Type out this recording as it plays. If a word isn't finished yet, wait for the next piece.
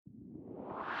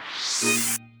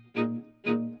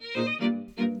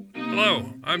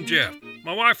Hello, I'm Jeff.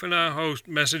 My wife and I host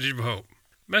Message of Hope.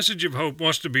 Message of Hope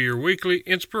wants to be your weekly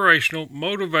inspirational,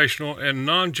 motivational, and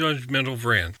non-judgmental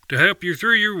friend to help you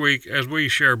through your week as we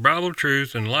share Bible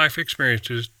truth and life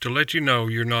experiences to let you know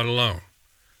you're not alone.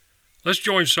 Let's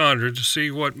join Sandra to see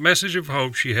what message of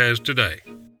hope she has today.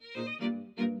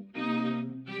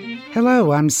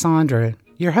 Hello, I'm Sandra,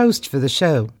 your host for the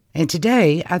show. And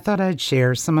today I thought I'd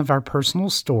share some of our personal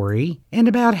story and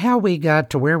about how we got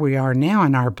to where we are now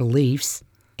in our beliefs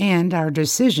and our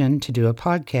decision to do a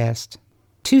podcast.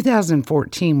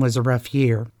 2014 was a rough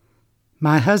year.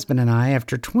 My husband and I,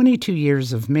 after 22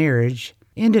 years of marriage,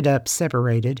 ended up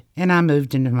separated, and I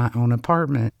moved into my own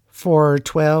apartment. For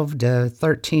 12 to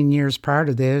 13 years prior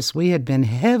to this, we had been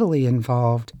heavily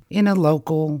involved in a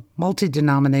local,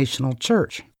 multi-denominational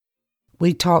church.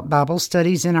 We taught Bible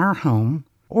studies in our home,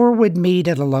 or would meet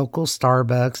at a local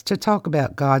Starbucks to talk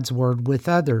about God's Word with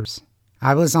others.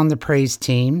 I was on the praise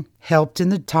team, helped in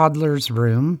the toddler's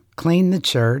room, cleaned the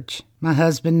church. My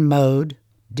husband mowed,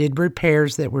 did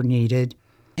repairs that were needed,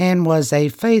 and was a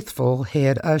faithful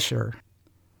head usher.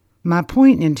 My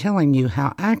point in telling you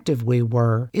how active we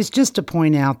were is just to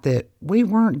point out that we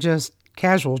weren't just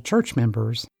casual church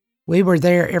members. We were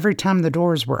there every time the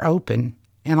doors were open,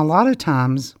 and a lot of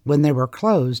times when they were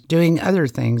closed, doing other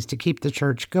things to keep the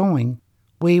church going.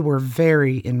 We were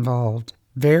very involved,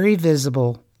 very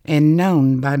visible, and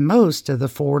known by most of the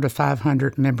 400 to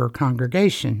 500 member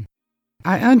congregation.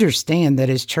 I understand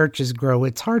that as churches grow,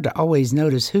 it's hard to always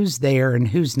notice who's there and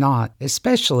who's not,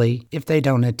 especially if they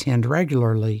don't attend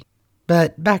regularly.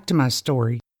 But back to my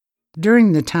story.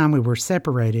 During the time we were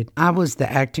separated, I was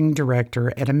the acting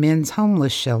director at a men's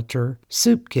homeless shelter,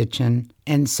 soup kitchen,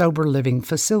 and sober living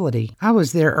facility. I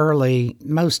was there early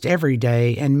most every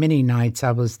day, and many nights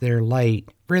I was there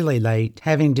late, really late,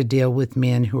 having to deal with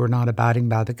men who were not abiding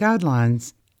by the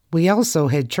guidelines. We also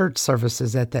had church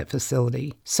services at that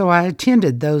facility, so I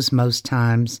attended those most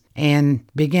times and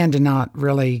began to not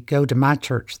really go to my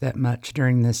church that much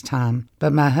during this time,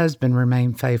 but my husband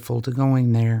remained faithful to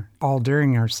going there all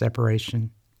during our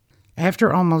separation.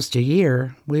 After almost a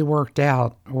year, we worked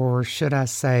out, or should I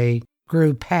say,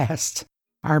 grew past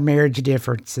our marriage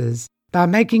differences by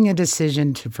making a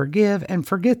decision to forgive and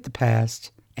forget the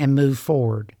past and move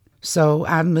forward. So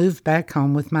I moved back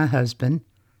home with my husband,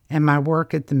 and my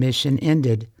work at the mission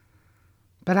ended.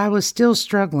 But I was still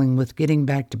struggling with getting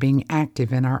back to being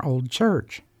active in our old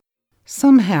church.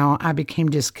 Somehow I became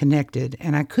disconnected,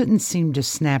 and I couldn't seem to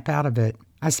snap out of it.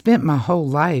 I spent my whole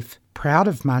life proud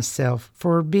of myself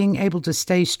for being able to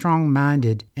stay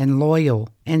strong-minded and loyal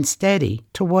and steady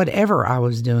to whatever I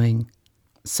was doing.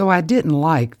 So I didn't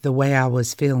like the way I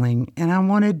was feeling, and I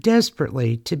wanted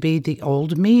desperately to be the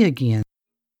old me again.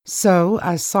 So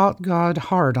I sought God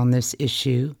hard on this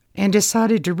issue and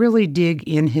decided to really dig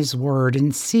in His Word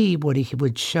and see what He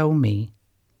would show me.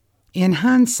 In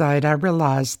hindsight, I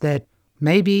realized that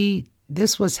maybe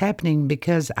this was happening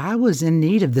because I was in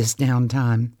need of this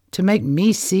downtime to make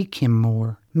me seek Him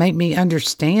more, make me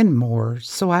understand more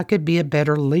so I could be a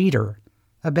better leader,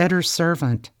 a better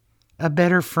servant, a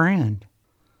better friend.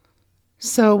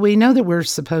 So we know that we're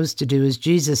supposed to do as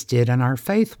Jesus did in our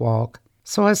faith walk.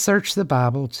 So I searched the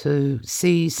Bible to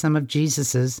see some of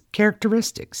Jesus'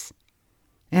 characteristics.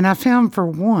 And I found, for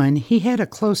one, He had a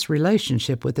close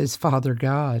relationship with His Father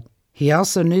God. He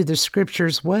also knew the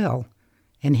Scriptures well,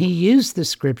 and He used the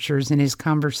Scriptures in His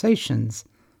conversations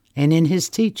and in His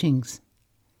teachings.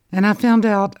 And I found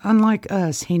out, unlike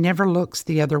us, He never looks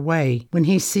the other way when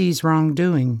He sees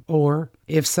wrongdoing or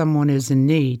if someone is in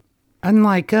need.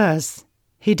 Unlike us,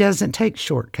 He doesn't take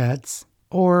shortcuts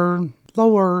or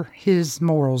lower His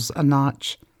morals a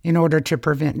notch in order to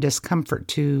prevent discomfort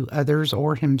to others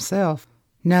or Himself.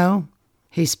 No,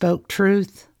 He spoke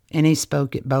truth, and He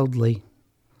spoke it boldly.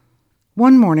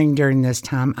 One morning during this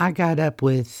time, I got up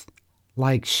with,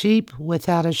 like sheep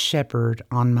without a shepherd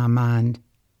on my mind,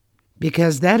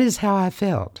 because that is how I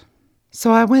felt.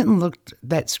 So I went and looked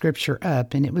that scripture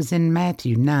up, and it was in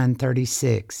Matthew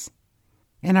 9:36.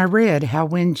 And I read how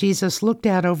when Jesus looked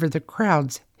out over the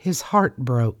crowds, His heart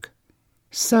broke.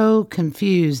 So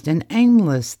confused and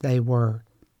aimless they were,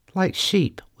 like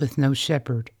sheep with no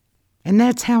shepherd. And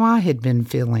that's how I had been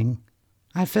feeling.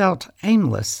 I felt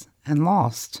aimless and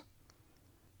lost.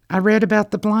 I read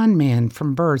about the blind man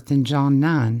from birth in John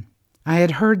 9. I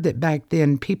had heard that back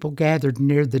then people gathered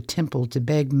near the temple to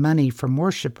beg money from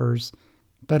worshipers,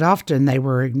 but often they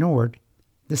were ignored,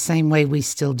 the same way we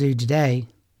still do today.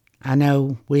 I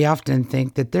know we often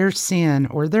think that their sin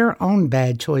or their own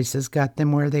bad choices got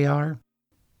them where they are.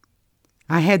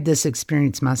 I had this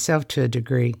experience myself to a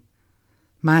degree.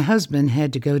 My husband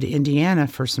had to go to Indiana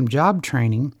for some job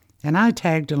training, and I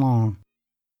tagged along.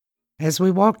 As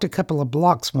we walked a couple of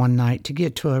blocks one night to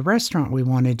get to a restaurant we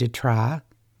wanted to try,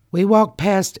 we walked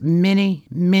past many,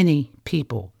 many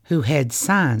people who had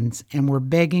signs and were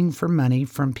begging for money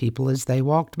from people as they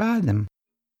walked by them.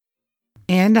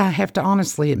 And I have to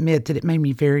honestly admit that it made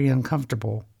me very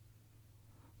uncomfortable.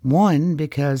 One,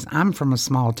 because I'm from a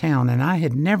small town and I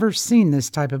had never seen this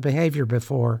type of behavior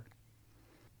before.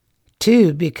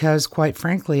 Two, because quite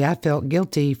frankly, I felt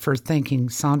guilty for thinking,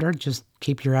 Sandra, just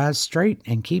keep your eyes straight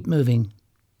and keep moving.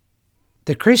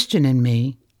 The Christian in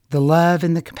me, the love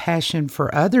and the compassion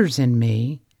for others in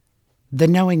me, the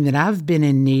knowing that I've been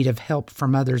in need of help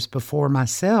from others before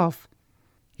myself,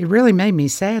 it really made me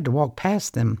sad to walk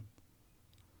past them.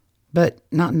 But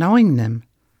not knowing them,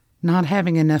 not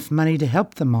having enough money to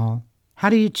help them all, how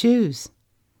do you choose?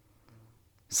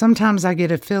 Sometimes I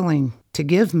get a feeling to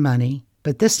give money,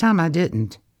 but this time I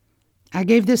didn't. I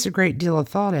gave this a great deal of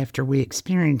thought after we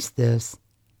experienced this.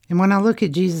 And when I look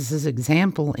at Jesus'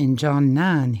 example in John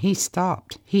 9, he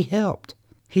stopped. He helped.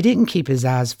 He didn't keep his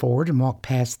eyes forward and walk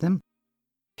past them.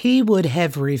 He would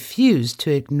have refused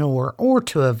to ignore or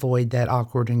to avoid that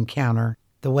awkward encounter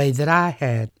the way that I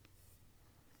had.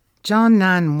 John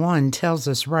 9:1 tells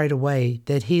us right away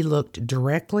that he looked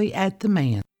directly at the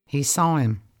man. He saw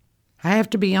him. I have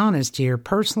to be honest here.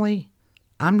 Personally,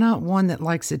 I'm not one that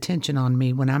likes attention on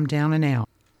me when I'm down and out.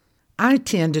 I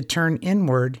tend to turn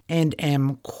inward and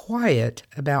am quiet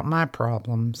about my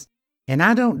problems, and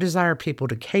I don't desire people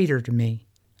to cater to me.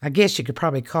 I guess you could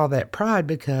probably call that pride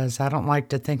because I don't like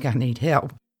to think I need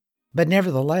help. But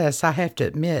nevertheless, I have to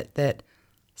admit that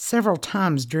several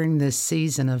times during this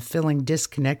season of feeling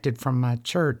disconnected from my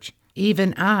church,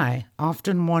 even I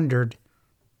often wondered,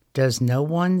 does no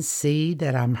one see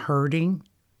that I'm hurting,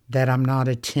 that I'm not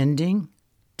attending?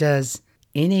 Does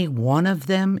any one of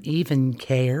them even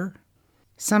care?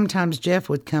 Sometimes Jeff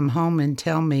would come home and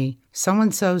tell me,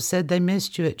 so-and-so said they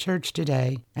missed you at church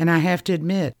today. And I have to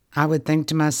admit, I would think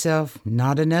to myself,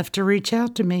 not enough to reach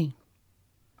out to me.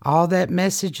 All that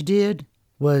message did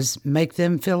was make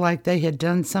them feel like they had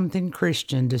done something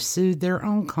Christian to soothe their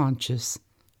own conscience.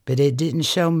 But it didn't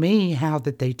show me how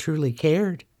that they truly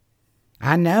cared.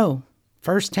 I know,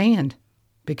 firsthand,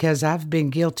 because I've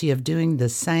been guilty of doing the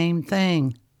same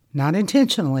thing. Not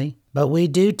intentionally, but we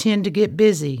do tend to get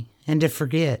busy and to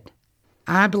forget.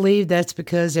 I believe that's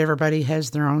because everybody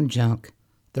has their own junk.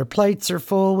 Their plates are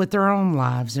full with their own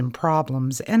lives and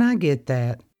problems, and I get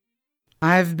that.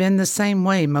 I've been the same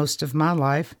way most of my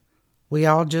life. We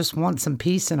all just want some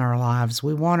peace in our lives.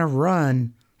 We want to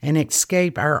run and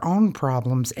escape our own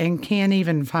problems and can't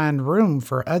even find room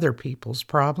for other people's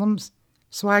problems.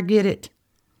 So I get it.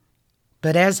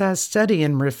 But as I study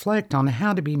and reflect on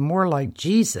how to be more like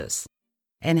Jesus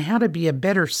and how to be a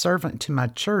better servant to my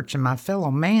church and my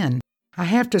fellow man, I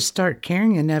have to start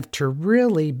caring enough to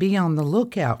really be on the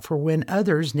lookout for when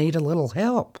others need a little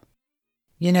help.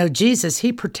 You know, Jesus,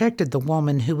 he protected the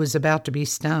woman who was about to be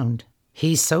stoned.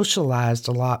 He socialized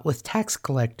a lot with tax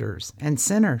collectors and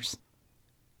sinners.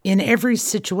 In every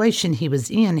situation he was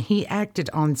in, he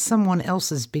acted on someone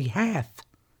else's behalf.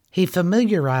 He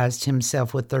familiarized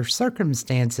himself with their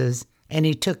circumstances, and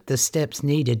he took the steps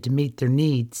needed to meet their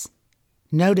needs.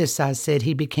 Notice I said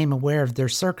he became aware of their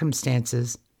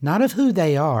circumstances, not of who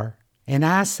they are. And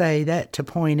I say that to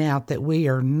point out that we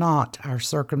are not our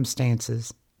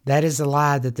circumstances. That is a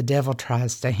lie that the devil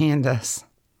tries to hand us.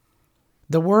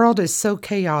 The world is so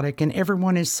chaotic and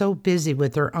everyone is so busy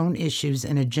with their own issues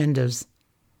and agendas.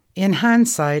 In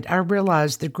hindsight, I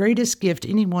realized the greatest gift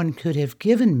anyone could have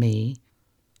given me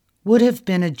would have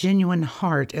been a genuine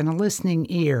heart and a listening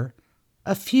ear,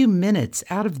 a few minutes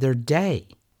out of their day,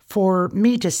 for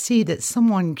me to see that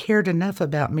someone cared enough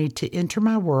about me to enter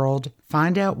my world,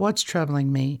 find out what's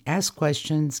troubling me, ask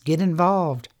questions, get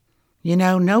involved. You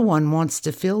know, no one wants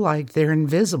to feel like they're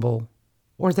invisible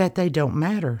or that they don't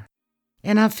matter.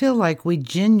 And I feel like we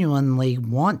genuinely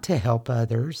want to help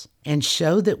others and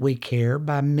show that we care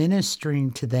by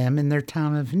ministering to them in their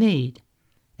time of need.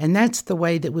 And that's the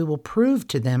way that we will prove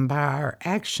to them by our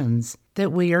actions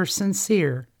that we are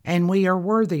sincere and we are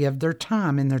worthy of their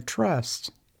time and their trust.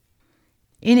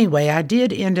 Anyway, I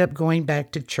did end up going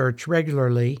back to church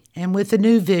regularly and with a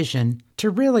new vision to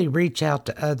really reach out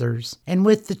to others. And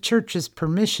with the church's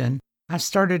permission, I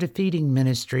started a feeding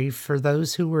ministry for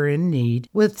those who were in need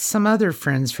with some other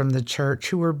friends from the church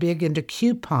who were big into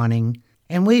couponing.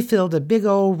 And we filled a big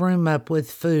old room up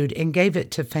with food and gave it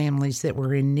to families that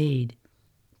were in need.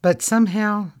 But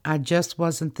somehow, I just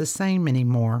wasn't the same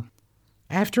anymore.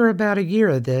 After about a year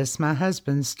of this, my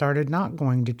husband started not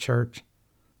going to church.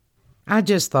 I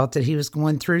just thought that he was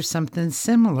going through something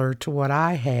similar to what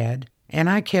I had, and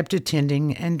I kept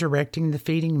attending and directing the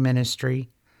feeding ministry,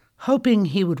 hoping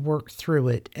he would work through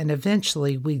it and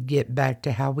eventually we'd get back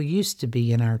to how we used to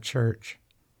be in our church.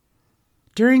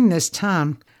 During this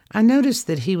time, I noticed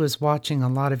that he was watching a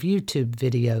lot of YouTube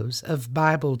videos of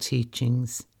Bible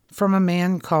teachings from a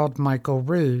man called Michael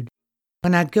Rood.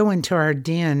 When I'd go into our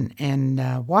den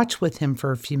and watch with him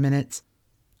for a few minutes,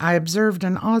 I observed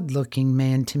an odd-looking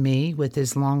man to me with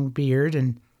his long beard,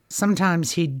 and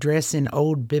sometimes he'd dress in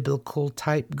old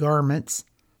biblical-type garments.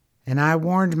 And I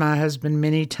warned my husband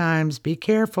many times, be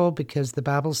careful, because the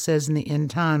Bible says in the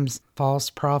end times, false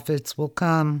prophets will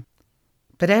come.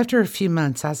 But after a few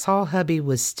months, I saw hubby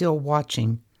was still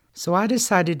watching, so I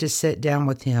decided to sit down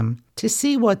with him to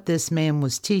see what this man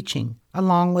was teaching,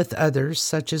 along with others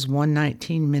such as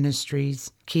 119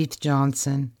 Ministries, Keith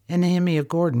Johnson, and Nehemiah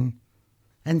Gordon.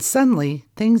 And suddenly,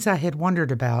 things I had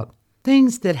wondered about,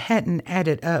 things that hadn't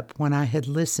added up when I had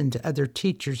listened to other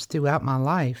teachers throughout my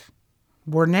life,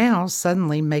 were now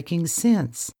suddenly making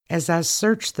sense as I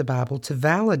searched the Bible to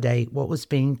validate what was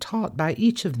being taught by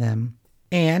each of them.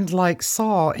 And like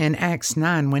Saul in Acts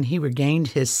 9 when he regained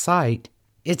his sight,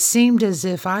 it seemed as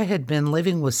if I had been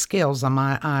living with scales on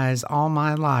my eyes all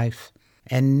my life,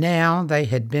 and now they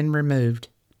had been removed.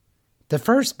 The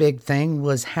first big thing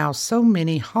was how so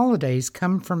many holidays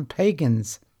come from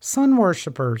pagans, sun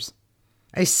worshippers.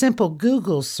 A simple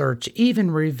Google search even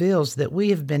reveals that we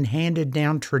have been handed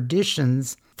down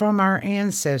traditions from our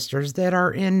ancestors that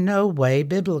are in no way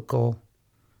biblical.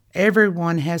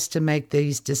 Everyone has to make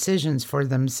these decisions for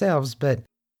themselves, but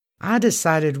I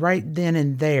decided right then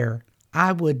and there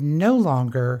I would no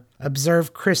longer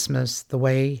observe Christmas the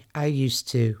way I used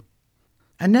to.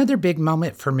 Another big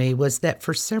moment for me was that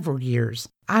for several years,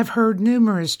 I've heard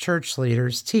numerous church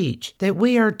leaders teach that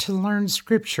we are to learn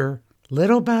Scripture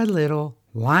little by little,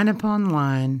 line upon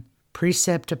line,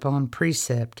 precept upon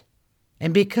precept.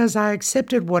 And because I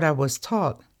accepted what I was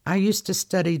taught, I used to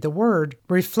study the Word,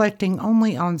 reflecting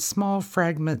only on small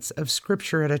fragments of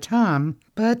Scripture at a time,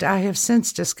 but I have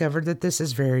since discovered that this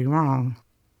is very wrong.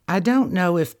 I don't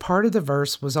know if part of the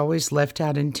verse was always left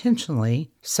out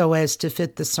intentionally so as to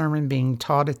fit the sermon being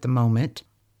taught at the moment,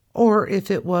 or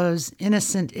if it was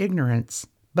innocent ignorance.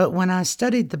 But when I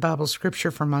studied the Bible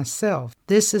scripture for myself,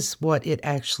 this is what it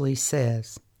actually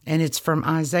says, and it's from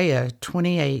Isaiah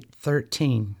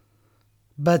 28:13.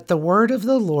 But the word of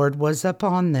the Lord was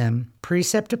upon them,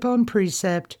 precept upon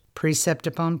precept, precept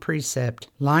upon precept,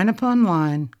 line upon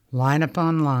line, line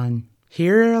upon line,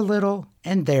 here a little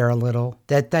and there a little,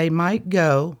 that they might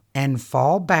go and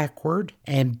fall backward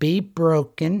and be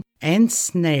broken and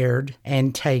snared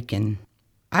and taken.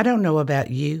 I don't know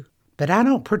about you, but I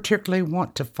don't particularly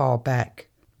want to fall back,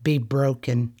 be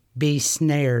broken, be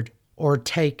snared, or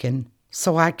taken,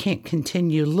 so I can't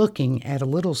continue looking at a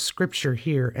little scripture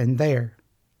here and there.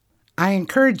 I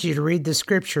encourage you to read the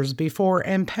scriptures before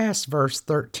and past verse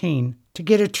 13 to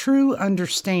get a true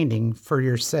understanding for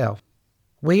yourself.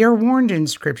 We are warned in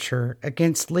Scripture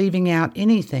against leaving out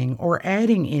anything or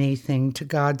adding anything to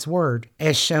God's Word,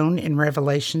 as shown in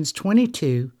Revelations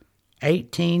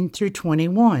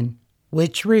 22:18-21,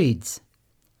 which reads,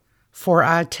 For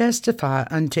I testify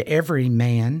unto every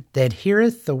man that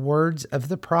heareth the words of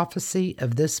the prophecy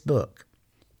of this book.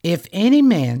 If any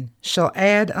man shall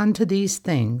add unto these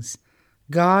things,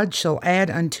 God shall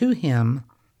add unto him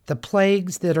the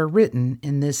plagues that are written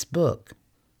in this book.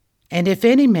 And if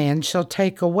any man shall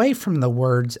take away from the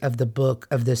words of the book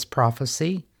of this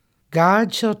prophecy,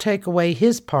 God shall take away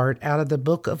his part out of the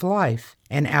book of life,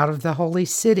 and out of the holy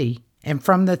city, and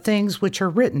from the things which are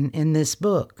written in this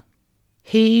book.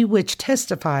 He which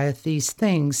testifieth these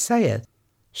things saith,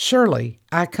 Surely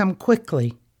I come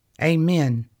quickly.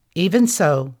 Amen. Even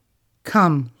so,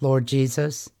 come, Lord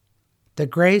Jesus. The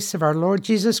grace of our Lord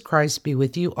Jesus Christ be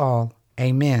with you all.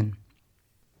 Amen.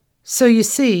 So you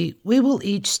see, we will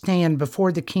each stand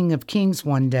before the King of Kings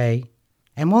one day,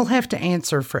 and we'll have to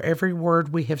answer for every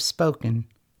word we have spoken,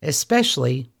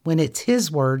 especially when it's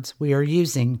His words we are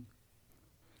using.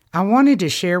 I wanted to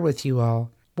share with you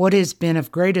all what has been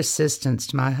of great assistance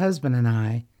to my husband and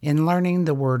I in learning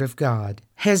the Word of God,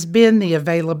 has been the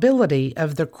availability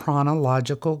of the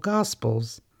chronological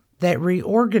Gospels that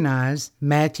reorganize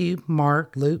Matthew,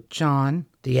 Mark, Luke, John,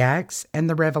 the Acts, and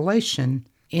the Revelation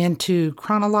into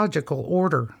chronological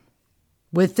order.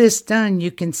 With this done,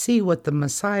 you can see what the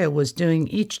Messiah was doing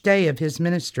each day of his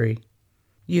ministry.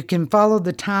 You can follow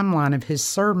the timeline of his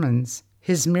sermons,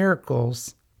 his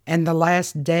miracles, and the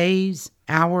last days,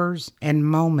 hours, and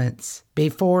moments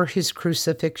before his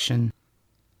crucifixion.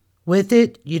 With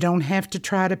it, you don't have to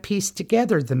try to piece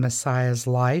together the Messiah's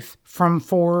life from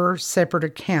 4 separate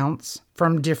accounts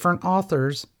from different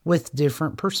authors with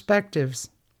different perspectives.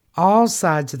 All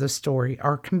sides of the story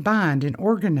are combined and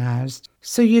organized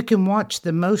so you can watch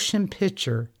the motion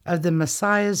picture of the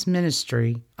Messiah's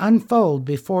ministry unfold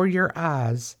before your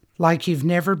eyes like you've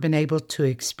never been able to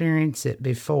experience it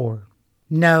before.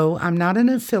 No, I'm not an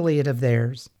affiliate of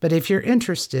theirs, but if you're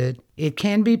interested, it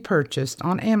can be purchased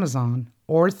on Amazon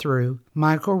or through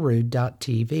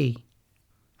michaelrood.tv.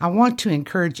 I want to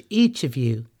encourage each of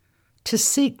you to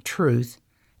seek truth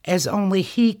as only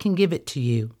He can give it to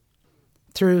you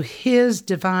through His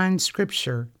divine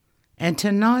scripture, and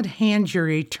to not hand your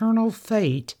eternal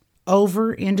fate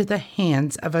over into the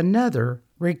hands of another,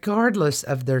 regardless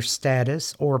of their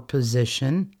status or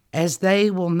position, as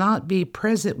they will not be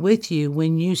present with you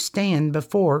when you stand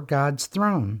before God's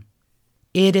throne.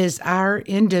 It is our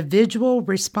individual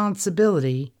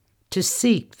responsibility to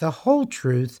seek the whole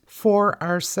truth for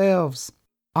ourselves.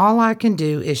 All I can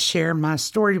do is share my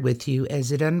story with you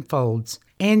as it unfolds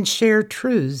and share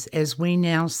truths as we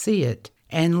now see it,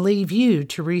 and leave you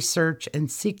to research and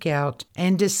seek out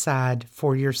and decide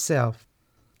for yourself.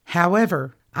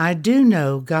 However, I do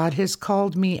know God has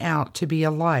called me out to be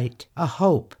a light, a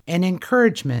hope, an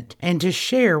encouragement, and to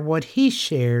share what He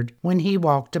shared when He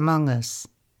walked among us.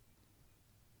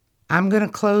 I'm going to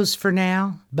close for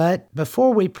now, but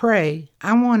before we pray,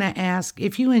 I want to ask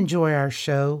if you enjoy our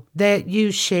show that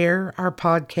you share our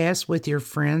podcast with your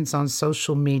friends on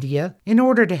social media in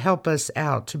order to help us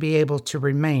out to be able to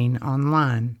remain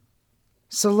online.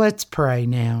 So let's pray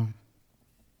now.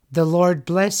 The Lord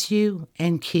bless you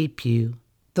and keep you.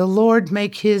 The Lord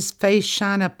make His face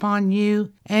shine upon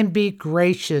you and be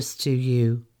gracious to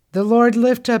you. The Lord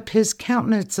lift up His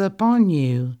countenance upon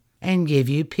you and give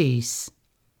you peace.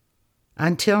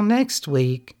 Until next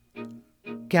week,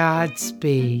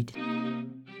 Godspeed.